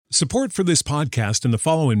Support for this podcast and the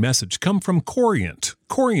following message come from Corient.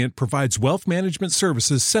 Corient provides wealth management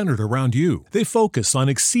services centered around you. They focus on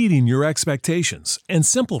exceeding your expectations and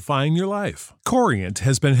simplifying your life. Corient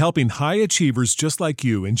has been helping high achievers just like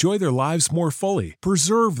you enjoy their lives more fully,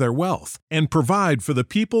 preserve their wealth, and provide for the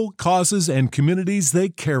people, causes, and communities they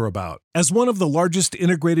care about. As one of the largest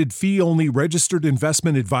integrated fee-only registered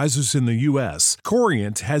investment advisors in the U.S.,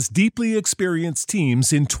 Corient has deeply experienced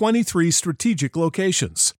teams in 23 strategic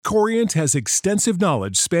locations. Corient has extensive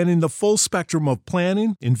knowledge spanning the full spectrum of planning,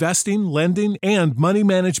 investing, lending, and money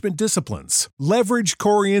management disciplines. Leverage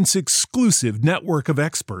Corient's exclusive network of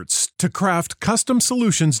experts to craft custom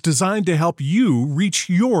solutions designed to help you reach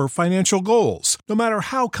your financial goals, no matter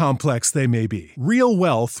how complex they may be. Real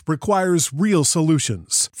wealth requires real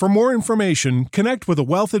solutions. For more information, connect with a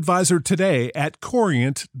wealth advisor today at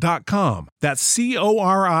Corient.com. That's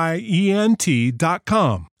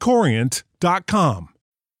Corient.com. Corient.com.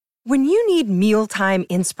 When you need mealtime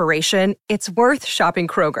inspiration, it's worth shopping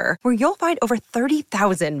Kroger, where you'll find over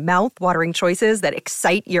 30,000 mouth-watering choices that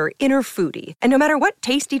excite your inner foodie. And no matter what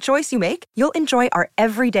tasty choice you make, you'll enjoy our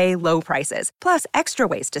everyday low prices, plus extra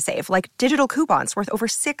ways to save, like digital coupons worth over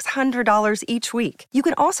 $600 each week. You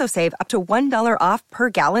can also save up to $1 off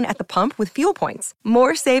per gallon at the pump with fuel points.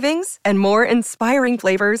 More savings and more inspiring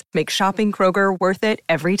flavors make shopping Kroger worth it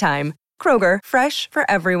every time. Kroger, fresh for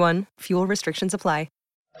everyone. Fuel restrictions apply.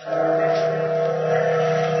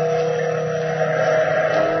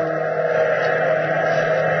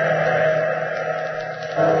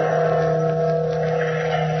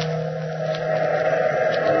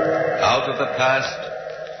 Out of the past,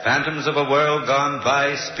 phantoms of a world gone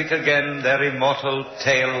by speak again their immortal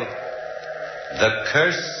tale, The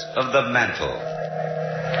Curse of the Mantle.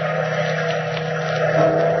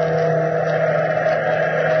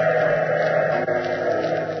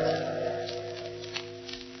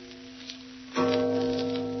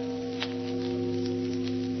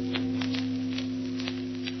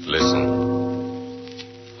 Listen.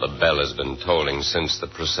 The bell has been tolling since the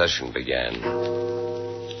procession began.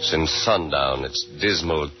 Since sundown, its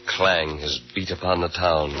dismal clang has beat upon the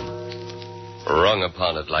town, rung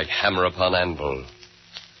upon it like hammer upon anvil,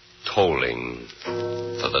 tolling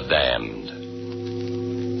for the damned.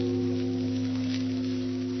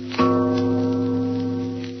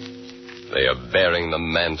 They are bearing the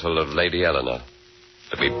mantle of Lady Eleanor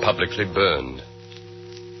to be publicly burned.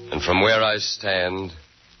 And from where I stand,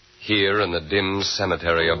 here in the dim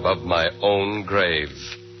cemetery above my own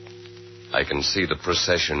grave, I can see the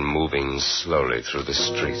procession moving slowly through the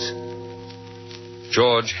street.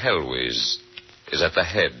 George Helwys is at the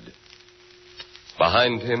head.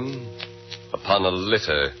 Behind him, upon a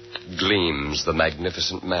litter, gleams the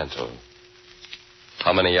magnificent mantle.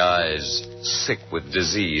 How many eyes, sick with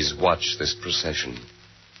disease, watch this procession?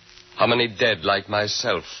 How many dead like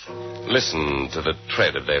myself listen to the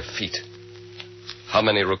tread of their feet? How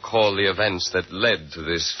many recall the events that led to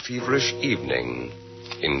this feverish evening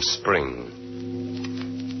in spring?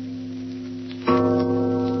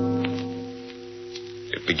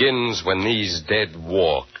 It begins when these dead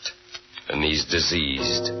walked and these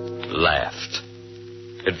diseased laughed.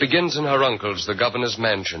 It begins in her uncle's, the governor's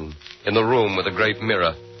mansion, in the room with a great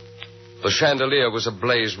mirror. The chandelier was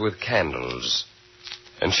ablaze with candles,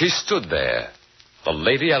 and she stood there, the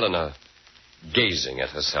Lady Eleanor, gazing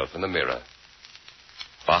at herself in the mirror.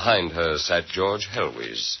 Behind her sat George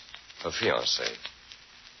Helwys, her fiancé.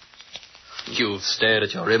 You've stared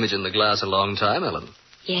at your image in the glass a long time, Ellen.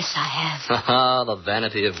 Yes, I have. Ha, the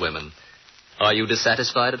vanity of women. Are you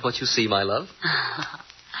dissatisfied at what you see, my love?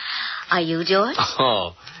 Are you, George?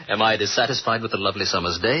 Oh, am I dissatisfied with the lovely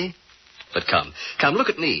summer's day? But come, look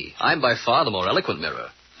at me. I'm by far the more eloquent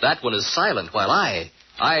mirror. That one is silent, while I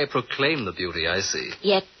proclaim the beauty I see.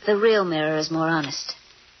 Yet the real mirror is more honest,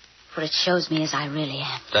 for it shows me as I really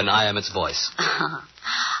am. Then I am its voice.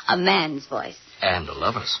 A man's voice. And a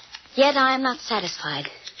lover's. Yet I am not satisfied.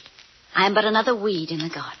 I am but another weed in the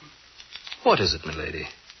garden. What is it, milady?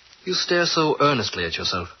 You stare so earnestly at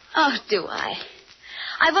yourself. Oh, do I?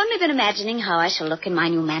 I've only been imagining how I shall look in my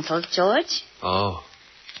new mantle, George. Oh,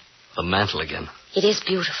 the mantle again. It is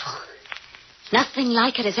beautiful. Nothing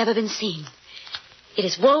like it has ever been seen. It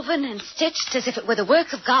is woven and stitched as if it were the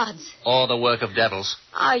work of gods. Or the work of devils.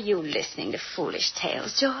 Are you listening to foolish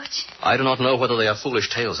tales, George? I do not know whether they are foolish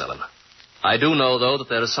tales, Ellen. I do know, though, that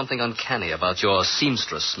there is something uncanny about your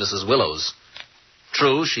seamstress, Mrs. Willows.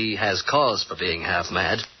 True, she has cause for being half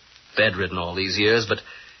mad, bedridden all these years, but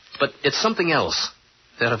it's something else.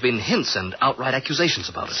 There have been hints and outright accusations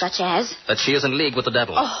about it. Such as? That she is in league with the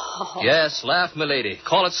devil. Oh. Yes, laugh, milady.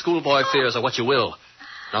 Call it schoolboy fears or what you will.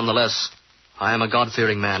 Nonetheless, I am a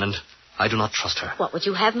God-fearing man, and I do not trust her. What would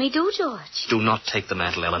you have me do, George? Do not take the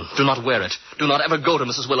mantle, Ellen. Do not wear it. Do not ever go to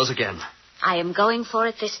Mrs. Willows again. I am going for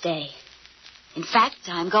it this day. In fact,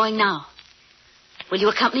 I am going now. Will you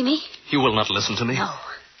accompany me? You will not listen to me? No.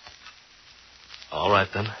 All right,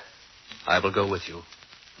 then. I will go with you.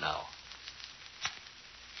 Now.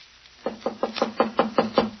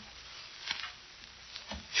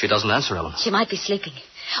 She doesn't answer, Ellen. She might be sleeping.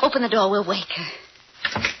 Open the door. We'll wake her.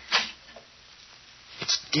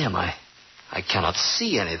 It's dim. I cannot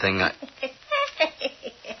see anything.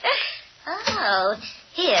 Oh,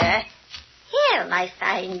 here. Here, my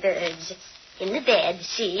fine birds. In the bed,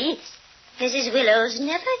 see? Mrs. Willows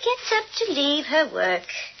never gets up to leave her work.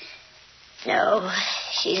 No,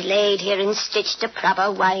 she's laid here and stitched a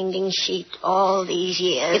proper winding sheet all these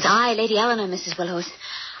years. It's I, Lady Eleanor, Mrs. Willows.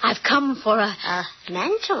 I've come for a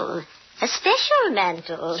mantle. A special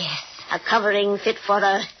mantle. Yes. A covering fit for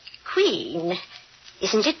a queen.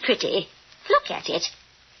 Isn't it pretty? Look at it.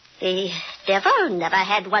 The devil never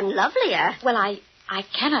had one lovelier. Well, I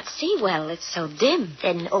cannot see well. It's so dim.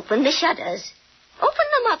 Then open the shutters. Open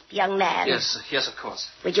them up, young man. Yes, of course.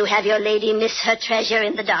 Would you have your lady miss her treasure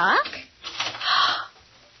in the dark?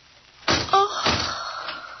 Oh,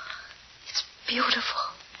 it's beautiful.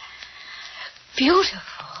 Beautiful.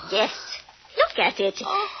 Yes. Look at it.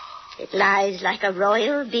 Oh. It lies like a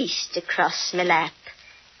royal beast across my lap.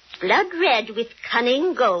 Blood red with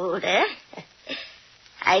cunning gold, eh?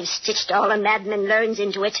 I've stitched all a madman learns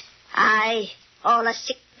into it. Aye, all a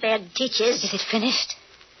sick bed teaches. Is it finished?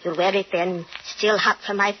 You'll wear it then, still hot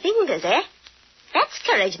from my fingers, eh? That's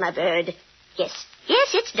courage, my bird. Yes,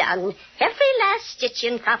 it's done. Every last stitch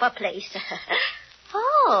in proper place.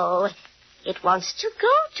 Oh, it wants to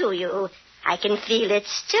go to you. I can feel it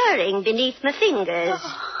stirring beneath my fingers.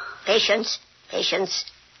 Oh. Patience.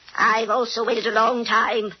 I've also waited a long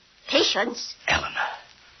time. Patience. Ellen.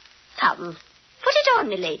 Come, put it on,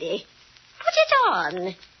 milady. Put it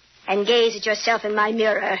on. And gaze at yourself in my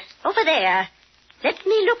mirror. Over there. Let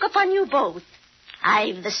me look upon you both.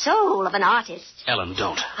 I've the soul of an artist. Ellen,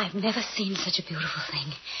 don't. I've never seen such a beautiful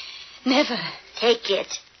thing. Never. Take it.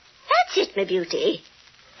 That's it, my beauty.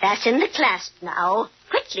 Fasten the clasp now.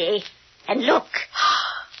 Quickly. And look.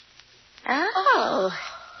 Oh.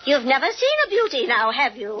 You've never seen a beauty now,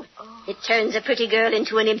 have you? Oh. It turns a pretty girl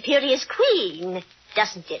into an imperious queen,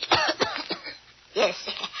 doesn't it?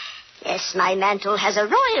 Yes, my mantle has a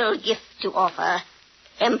royal gift to offer.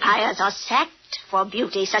 Empires are sacked for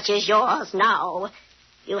beauty such as yours now.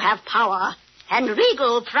 You have power and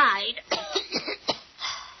regal pride.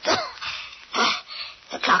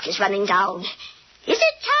 The clock is running down. Is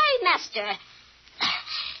it time, master?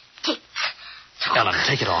 Tick tock. Ellen,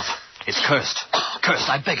 take it off. It's cursed. Cursed,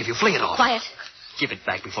 I beg of you, fling it off. Quiet. Give it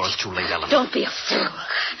back before it's too late, Ellen. Don't be a fool.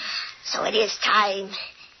 So it is time.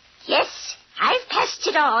 Yes, I've passed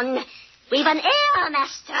it on. We've an heir,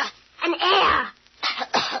 master. An heir.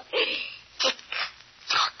 Tick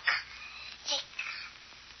tock. Tick.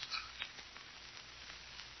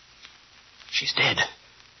 She's dead.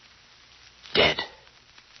 Dead.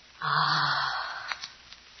 Ah.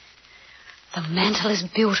 The mantle is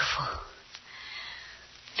beautiful.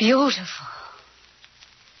 Beautiful.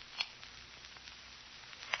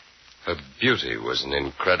 Her beauty was an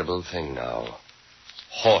incredible thing now.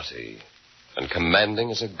 Haughty and commanding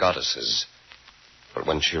as a goddess's. But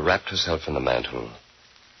when she wrapped herself in the mantle,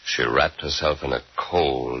 she wrapped herself in a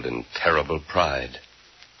cold and terrible pride.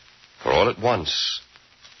 For all at once,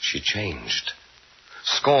 she changed.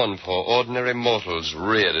 Scorn for ordinary mortals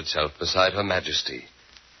reared itself beside her majesty,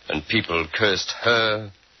 and people cursed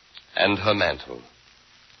her and her mantle.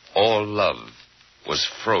 All love was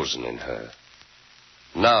frozen in her.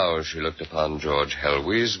 Now she looked upon George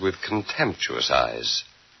Helwys with contemptuous eyes.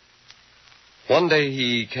 One day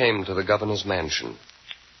he came to the governor's mansion.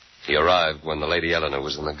 He arrived when the Lady Eleanor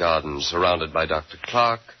was in the garden, surrounded by Dr.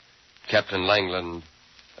 Clark, Captain Langland,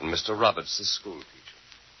 and Mr. Roberts, the schoolteacher.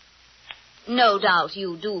 No doubt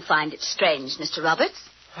you do find it strange, Mr. Roberts.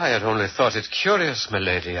 I had only thought it curious, my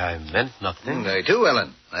lady. I meant nothing. I do,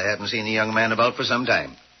 Ellen. I haven't seen a young man about for some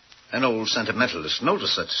time. An old sentimentalist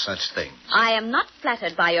notice such things. I am not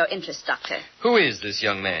flattered by your interest, Doctor. Who is this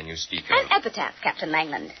young man you speak of? An epitaph, Captain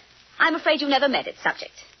Langland. I'm afraid you never met its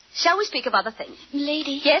subject. Shall we speak of other things?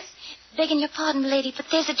 Milady. Yes? Begging your pardon, milady, but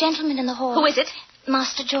there's a gentleman in the hall. Who is it?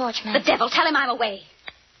 Master George, ma'am. The devil. Tell him I'm away.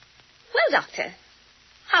 Well, Doctor,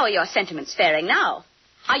 how are your sentiments faring now?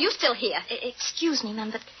 Are you still here? Excuse me,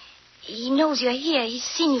 ma'am, but he knows you're here. He's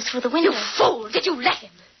seen you through the window. You fool! Did you let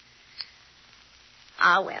him?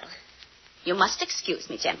 Ah, well. You must excuse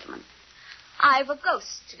me, gentlemen. I've a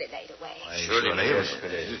ghost to be laid away.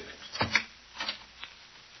 Surely,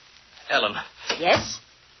 Ellen. Yes?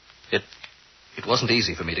 It wasn't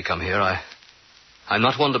easy for me to come here. I'm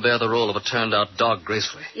not one to bear the role of a turned-out dog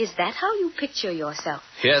gracefully. Is that how you picture yourself?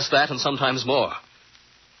 Yes, that and sometimes more.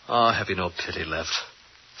 Oh, have you no pity left?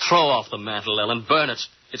 Throw off the mantle, Ellen. Burn it.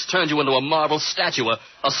 It's turned you into a marble statue,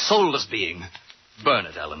 a soulless being. Burn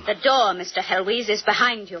it, Ellen. The door, Mr. Helwees, is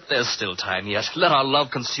behind you. There's still time yet. Let our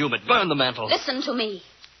love consume it. Burn the mantle. Listen to me,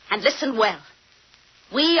 and listen well.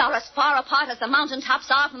 We are as far apart as the mountaintops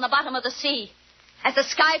are from the bottom of the sea, as the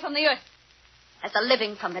sky from the earth, as the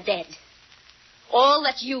living from the dead. All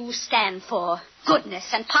that you stand for, goodness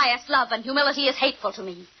and pious love and humility, is hateful to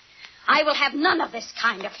me. I will have none of this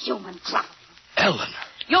kind of human groveling. Ellen.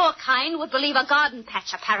 Your kind would believe a garden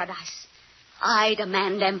patch a paradise. I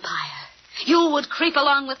demand empire. You would creep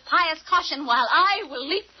along with pious caution while I will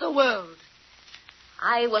leap the world.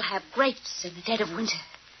 I will have grapes in the dead of winter.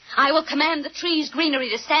 I will command the trees' greenery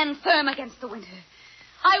to stand firm against the winter.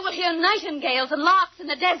 I will hear nightingales and larks in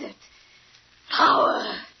the desert.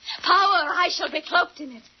 Power, I shall be cloaked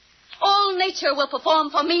in it. All nature will perform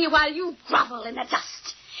for me while you grovel in the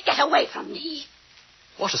dust. Get away from me.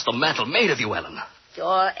 What is the mantle made of you, Ellen?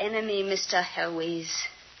 Your enemy, Mr. Helwees.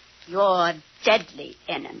 Your deadly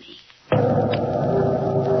enemy.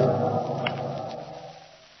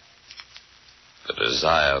 The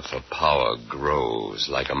desire for power grows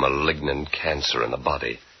like a malignant cancer in the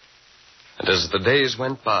body. And as the days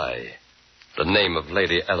went by, the name of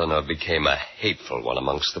Lady Eleanor became a hateful one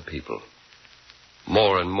amongst the people.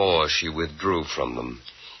 More and more she withdrew from them,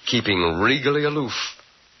 keeping regally aloof,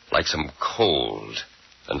 like some cold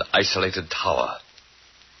and isolated tower.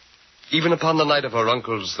 Even upon the night of her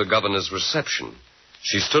uncle's, the governor's, reception,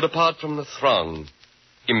 she stood apart from the throng,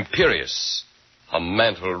 imperious, her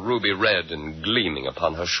mantle ruby red and gleaming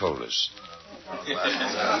upon her shoulders.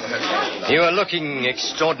 You are looking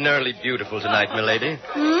extraordinarily beautiful tonight, milady.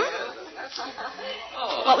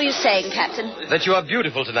 What were you saying, Captain? That you are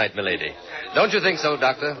beautiful tonight, milady. Don't you think so,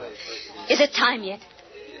 Doctor? Is it time yet?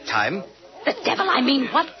 Time? The devil, I mean,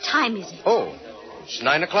 what time is it? Oh, it's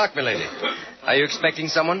 9:00, milady. Are you expecting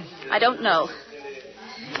someone? I don't know.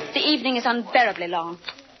 The evening is unbearably long.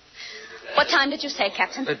 What time did you say,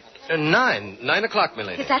 Captain? 9:00,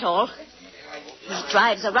 milady. Is that all? He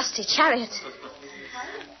drives a rusty chariot.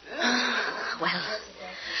 Well,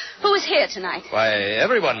 who is here tonight? Why,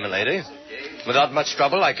 everyone, milady. Without much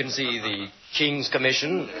trouble, I can see the King's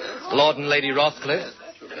Commission, Lord and Lady Rothcliffe,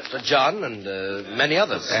 Sir John, and many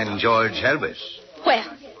others. And George Helbis. Where?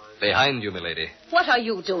 Behind you, milady. What are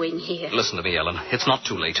you doing here? Listen to me, Ellen. It's not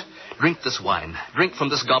too late. Drink this wine. Drink from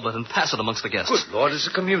this goblet and pass it amongst the guests. Good Lord, it's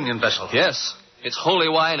a communion vessel. Yes. It's holy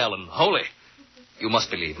wine, Ellen. Holy. You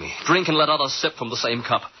must believe me. Drink and let others sip from the same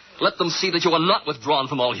cup. Let them see that you are not withdrawn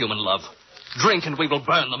from all human love. Drink and we will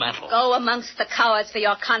burn the mantle. Go amongst the cowards for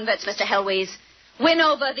your converts, Mr. Helwees. Win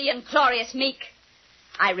over the inglorious meek.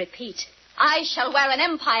 I repeat, I shall wear an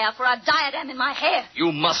empire for a diadem in my hair.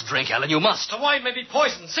 You must drink, Ellen. You must. The wine may be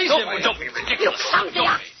poisoned. Seize him. Don't be ridiculous. You clumsy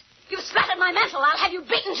ox. You've splattered my mantle. I'll have you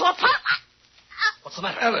beaten to a pulp. What's the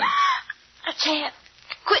matter? Ellen. A chair.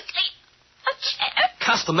 Quickly. A chair.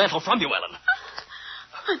 Cast the mantle from you, Ellen.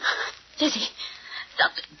 I'm dizzy.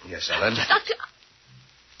 Doctor. Yes, Ellen. Doctor.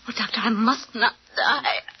 Oh, Doctor, I must not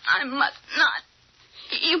die. I must not.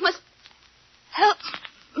 You must help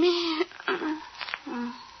me.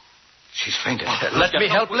 She's fainted. Let me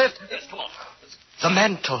help lift. Yes, come on. The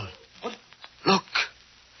mantle. What? Look.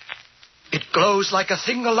 It glows like a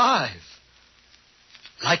thing alive.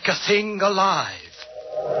 Like a thing alive.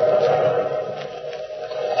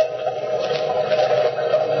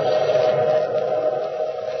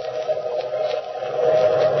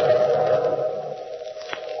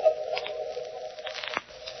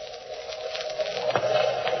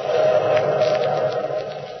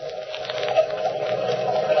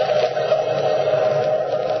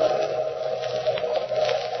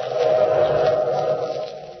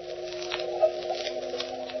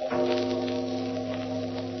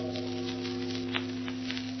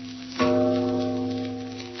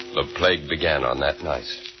 The plague began on that night,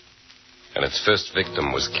 and its first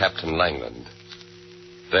victim was Captain Langland.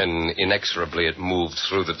 Then, inexorably, it moved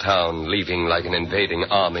through the town, leaving like an invading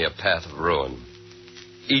army a path of ruin.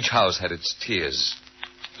 Each house had its tears,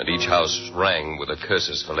 and each house rang with the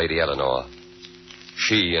curses for Lady Eleanor.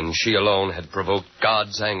 She, and she alone, had provoked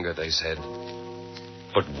God's anger, they said.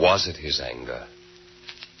 But was it his anger?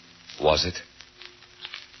 Was it?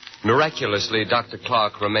 Miraculously, Dr.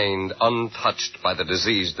 Clark remained untouched by the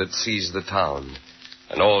disease that seized the town,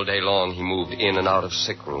 and all day long he moved in and out of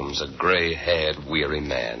sick rooms, a gray-haired, weary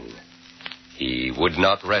man. He would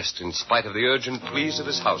not rest in spite of the urgent pleas of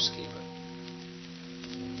his housekeeper.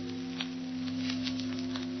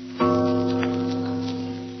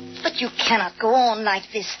 You cannot go on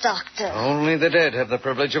like this, Doctor. Only the dead have the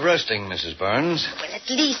privilege of resting, Mrs. Burns. Well, at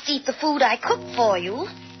least eat the food I cooked for you.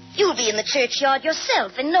 You'll be in the churchyard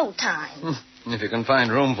yourself in no time. If you can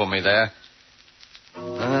find room for me there.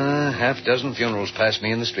 Half a dozen funerals passed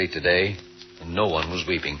me in the street today, and no one was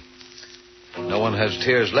weeping. No one has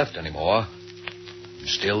tears left anymore. And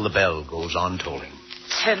still the bell goes on tolling.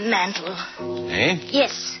 It's her mantle. Eh?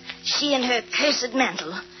 Yes, she and her cursed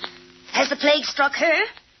mantle. Has the plague struck her?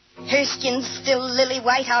 Her skin's still lily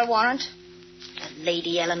white, I'll warrant. The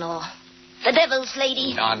Lady Eleanor. The devil's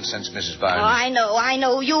lady. Nonsense, Mrs. Barnes. Oh, I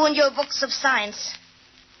know. You and your books of science.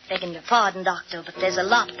 Begging your pardon, Doctor, but there's a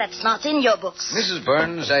lot that's not in your books. Mrs.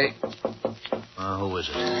 Burns, who is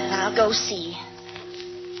it? I'll go see.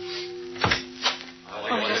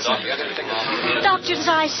 Doctor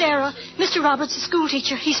desires Sarah. Mr. Roberts, the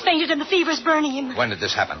schoolteacher. He's fainted and the fever's burning him. When did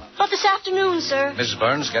this happen? But this afternoon, sir. Mrs.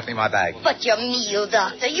 Burns, get me my bag. But your meal,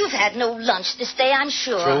 Doctor. You've had no lunch this day, I'm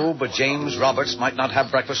sure. True, but James Roberts might not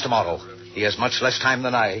have breakfast tomorrow. He has much less time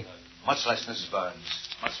than I. Much less, Mrs. Burns.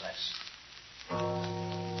 Much less.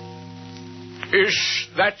 Is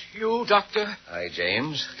that you, Doctor? Aye,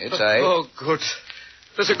 James. It's I. Oh, good.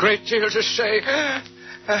 There's a great deal to say.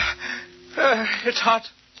 It's hot.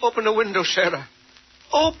 Open a window, Sarah.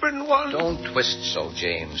 Open one. Don't twist so,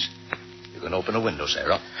 James. You can open a window,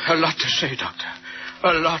 Sarah. A lot to say, Doctor.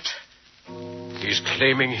 A lot. He's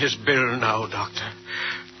claiming his bill now, Doctor.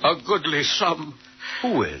 A goodly sum.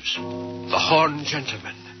 Who is? The Horn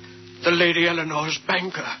gentleman. The Lady Eleanor's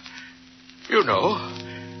banker. You know,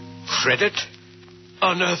 credit,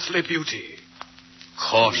 unearthly beauty,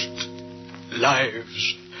 cost,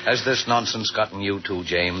 lives. Has this nonsense gotten you too,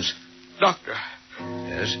 James? Doctor.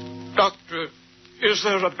 Yes? Doctor, is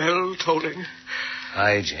there a bell tolling?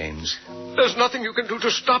 Aye, James. There's nothing you can do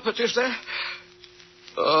to stop it, is there?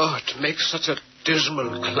 Oh, it makes such a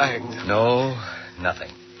dismal clang. No,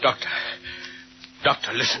 nothing.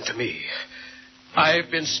 Doctor, listen to me.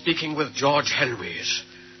 I've been speaking with George Helwys.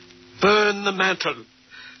 Burn the mantle.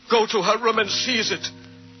 Go to her room and seize it.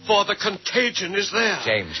 For the contagion is there.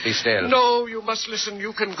 James, be still. No, you must listen.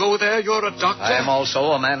 You can go there. You're a doctor. I am also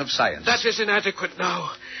a man of science. That is inadequate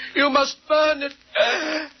now. You must burn it.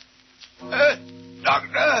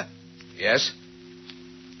 Doctor. Yes?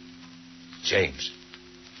 James.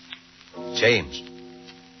 James.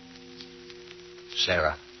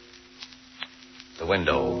 Sarah. The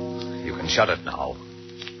window. You can shut it now.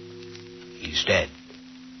 He's dead.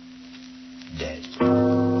 Dead.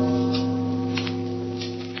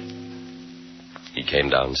 He came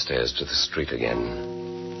downstairs to the street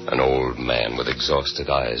again, an old man with exhausted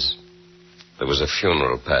eyes. There was a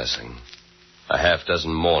funeral passing, a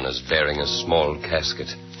half-dozen mourners bearing a small casket.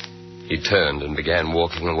 He turned and began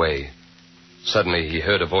walking away. Suddenly he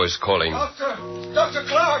heard a voice calling... Dr.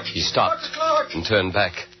 Clark! He stopped and turned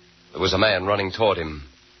back. There was a man running toward him.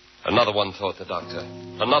 Another one, thought the doctor.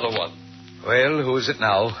 Another one. Well, who is it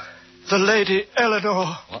now? The Lady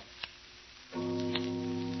Eleanor. What?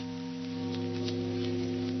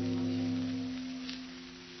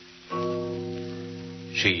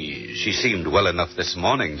 She seemed well enough this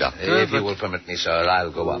morning, Doctor. If you will permit me, sir,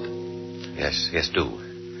 I'll go up. Yes,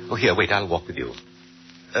 do. Oh, here, wait, I'll walk with you.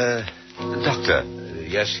 Doctor.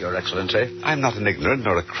 Yes, Your Excellency? I'm not an ignorant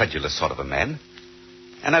nor a credulous sort of a man.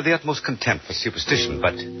 And I've the utmost contempt for superstition,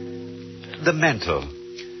 but... the mantle.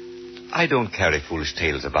 I don't carry foolish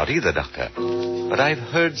tales about either, Doctor. But I've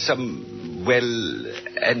heard some...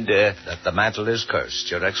 and... That the mantle is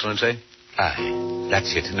cursed, Your Excellency? Aye,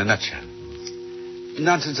 that's it in a nutshell.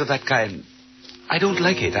 Nonsense of that kind. I don't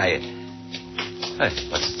like it. Hey,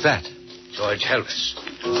 what's that? George Helwys.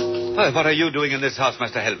 Well, what are you doing in this house,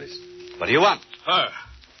 Master Helwys? What do you want? Her.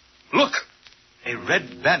 Look. A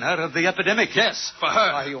red banner of the epidemic. Yes, for her.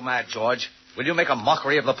 Are you mad, George? Will you make a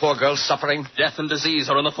mockery of the poor girl's suffering? Death and disease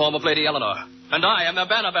are in the form of Lady Eleanor. And I am their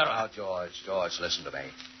banner bearer. Now, George, listen to me.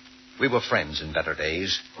 We were friends in better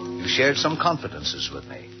days. You shared some confidences with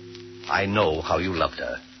me. I know how you loved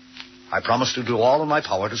her. I promised to do all in my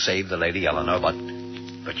power to save the Lady Eleanor,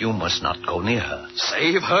 but you must not go near her.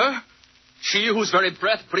 Save her? She whose very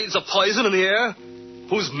breath breathes a poison in the air?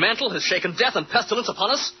 Whose mantle has shaken death and pestilence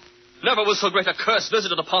upon us? Never was so great a curse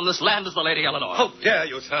visited upon this land as the Lady Eleanor. How dare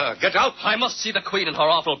you, sir? Get out! I must see the Queen in her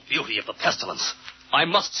awful beauty of the pestilence. I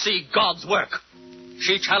must see God's work.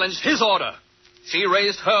 She challenged his order. She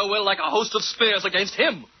raised her will like a host of spears against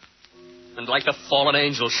him. And like the fallen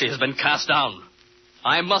angel, she has been cast down.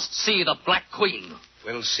 I must see the Black Queen.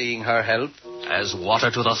 Will seeing her help? As water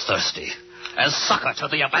to the thirsty. As succor to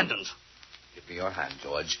the abandoned. Give me your hand,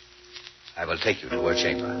 George. I will take you to her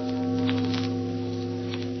chamber.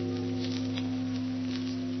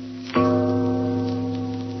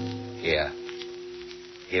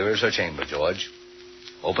 Here is her chamber, George.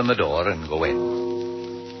 Open the door and go in.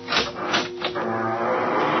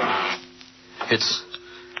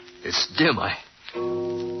 It's dim. I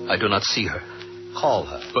do not see her. Call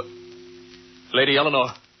her. But, Lady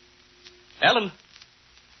Eleanor. Ellen!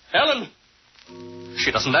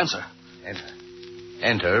 She doesn't answer.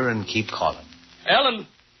 Enter and keep calling. Ellen!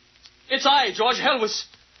 It's I, George Helwys.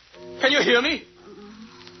 Can you hear me?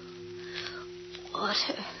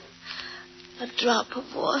 Water. A drop of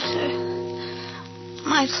water.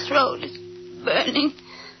 My throat is burning.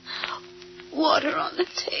 Water on the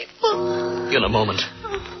table. In a moment.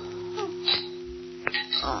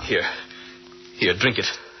 Here, drink it.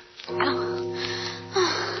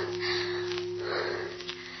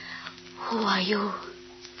 Who are you?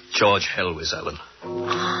 George Helwys, Ellen.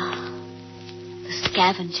 The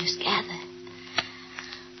scavengers gather.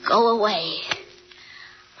 Go away.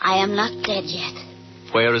 I am not dead yet.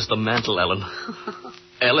 Where is the mantle, Ellen?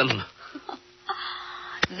 Ellen.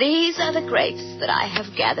 These are the grapes that I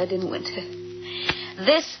have gathered in winter.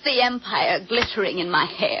 This the empire glittering in my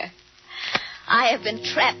hair. I have been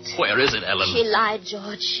trapped. Where is it, Ellen? She lied,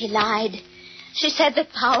 George. She lied. She said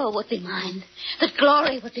that power would be mine, that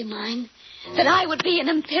glory would be mine, that I would be an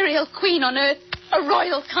imperial queen on earth, a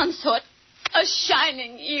royal consort, a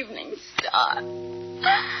shining evening star.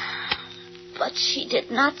 But she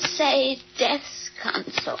did not say death's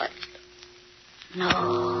consort.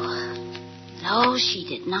 No, she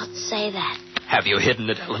did not say that. Have you hidden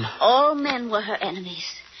it, Ellen? All men were her enemies.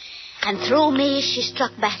 And through me, she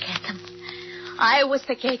struck back at them. I was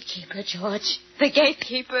the gatekeeper, George. The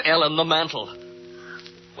gatekeeper. Ellen, the mantle.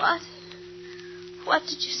 What? What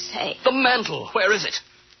did you say? The mantle. Where is it?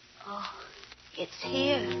 Oh, it's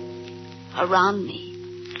here. Around me.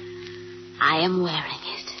 I am wearing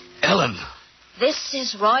it. Ellen. This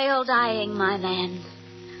is royal dying, my man.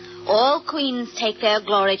 All queens take their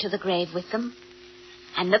glory to the grave with them.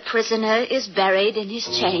 And the prisoner is buried in his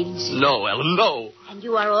chains. No, Ellen, no. And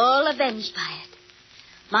you are all avenged by it.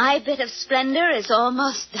 My bit of splendor is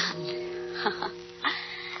almost done.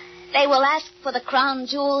 They will ask for the crown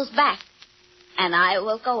jewels back. And I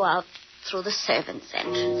will go out through the servants'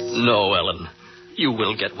 entrance. No, Ellen. You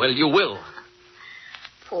will get well. You will.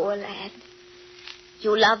 Poor lad.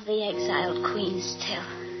 You love the exiled queen still.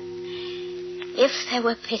 If there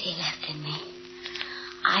were pity left in me,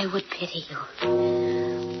 I would pity you.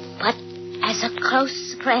 But as a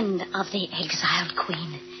close friend of the exiled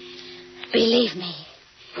queen, believe me,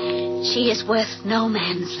 she is worth no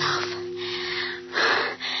man's love.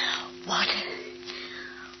 Water.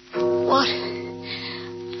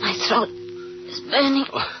 My throat is burning.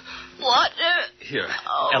 Water. Here,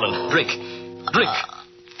 Ellen, drink.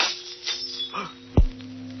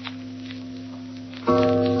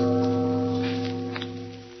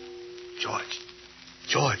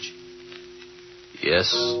 George.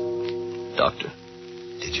 Yes, Doctor?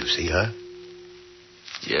 Did you see her?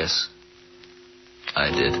 Yes, I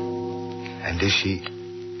did. And is she...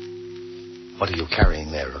 What are you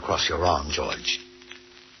carrying there across your arm, George?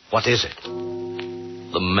 What is it?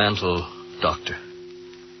 The mantle, Doctor.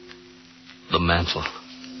 The mantle.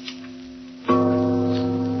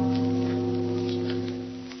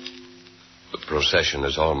 The procession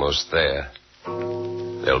is almost there.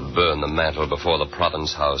 They'll burn the mantle before the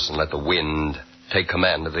province house and let the wind take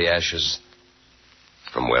command of the ashes.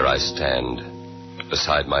 From where I stand,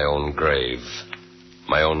 beside my own grave,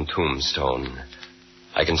 my own tombstone,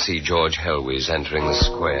 I can see George Helwys entering the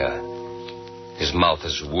square. His mouth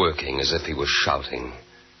is working as if he was shouting,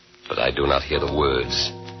 but I do not hear the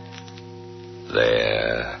words.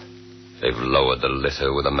 There. They've lowered the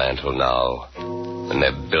litter with the mantle now, and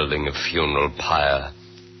they're building a funeral pyre.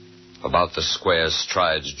 About the square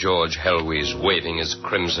strides George Helwys, waving his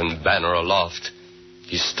crimson banner aloft.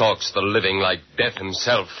 He stalks the living like death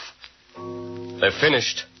himself. They're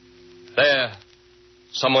finished. There.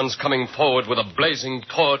 Someone's coming forward with a blazing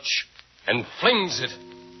torch and flings it.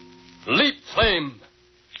 Leap, flame!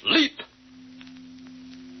 Leap!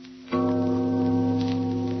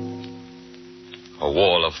 A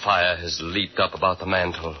wall of fire has leaped up about the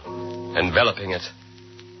mantle, enveloping it.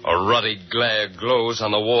 A ruddy glare glows on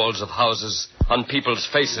the walls of houses, on people's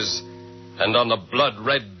faces, and on the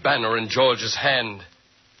blood-red banner in George's hand.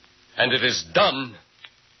 And it is done.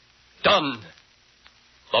 Done.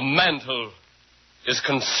 The mantle is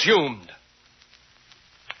consumed.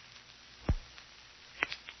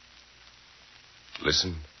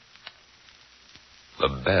 Listen. The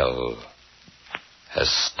bell has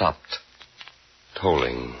stopped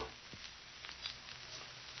tolling.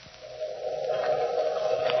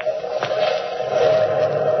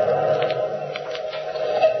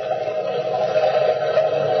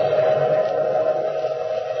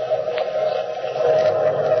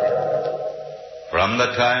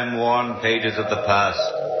 the time-worn pages of the past,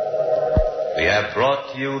 we have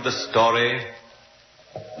brought you the story,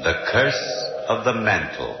 The Curse of the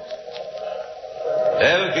Mantle.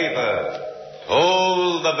 Bellkeeper,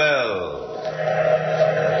 toll the bell.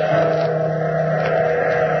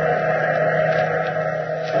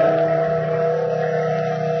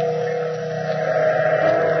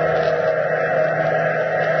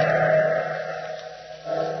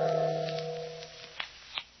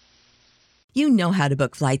 You know how to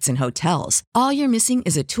book flights and hotels. All you're missing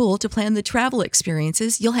is a tool to plan the travel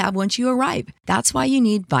experiences you'll have once you arrive. That's why you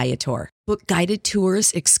need Viator. Book guided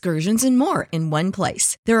tours, excursions, and more in one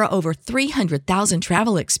place. There are over 300,000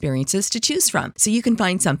 travel experiences to choose from, so you can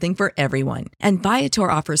find something for everyone. And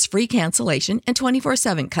Viator offers free cancellation and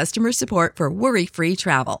 24/7 customer support for worry-free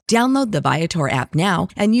travel. Download the Viator app now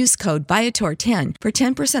and use code Viator10 for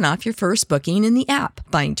 10% off your first booking in the app.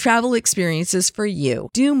 Find travel experiences for you.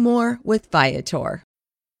 Do more with Viator.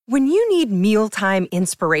 When you need mealtime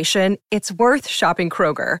inspiration, it's worth shopping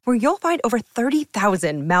Kroger, where you'll find over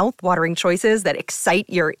 30,000 mouth-watering choices that excite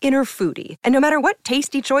your inner foodie. And no matter what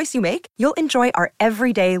tasty choice you make, you'll enjoy our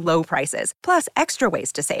everyday low prices, plus extra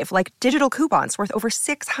ways to save, like digital coupons worth over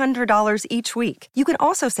 $600 each week. You can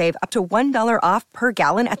also save up to $1 off per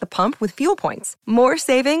gallon at the pump with fuel points. More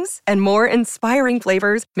savings and more inspiring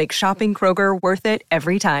flavors make shopping Kroger worth it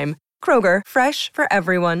every time. Kroger, fresh for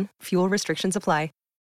everyone. Fuel restrictions apply.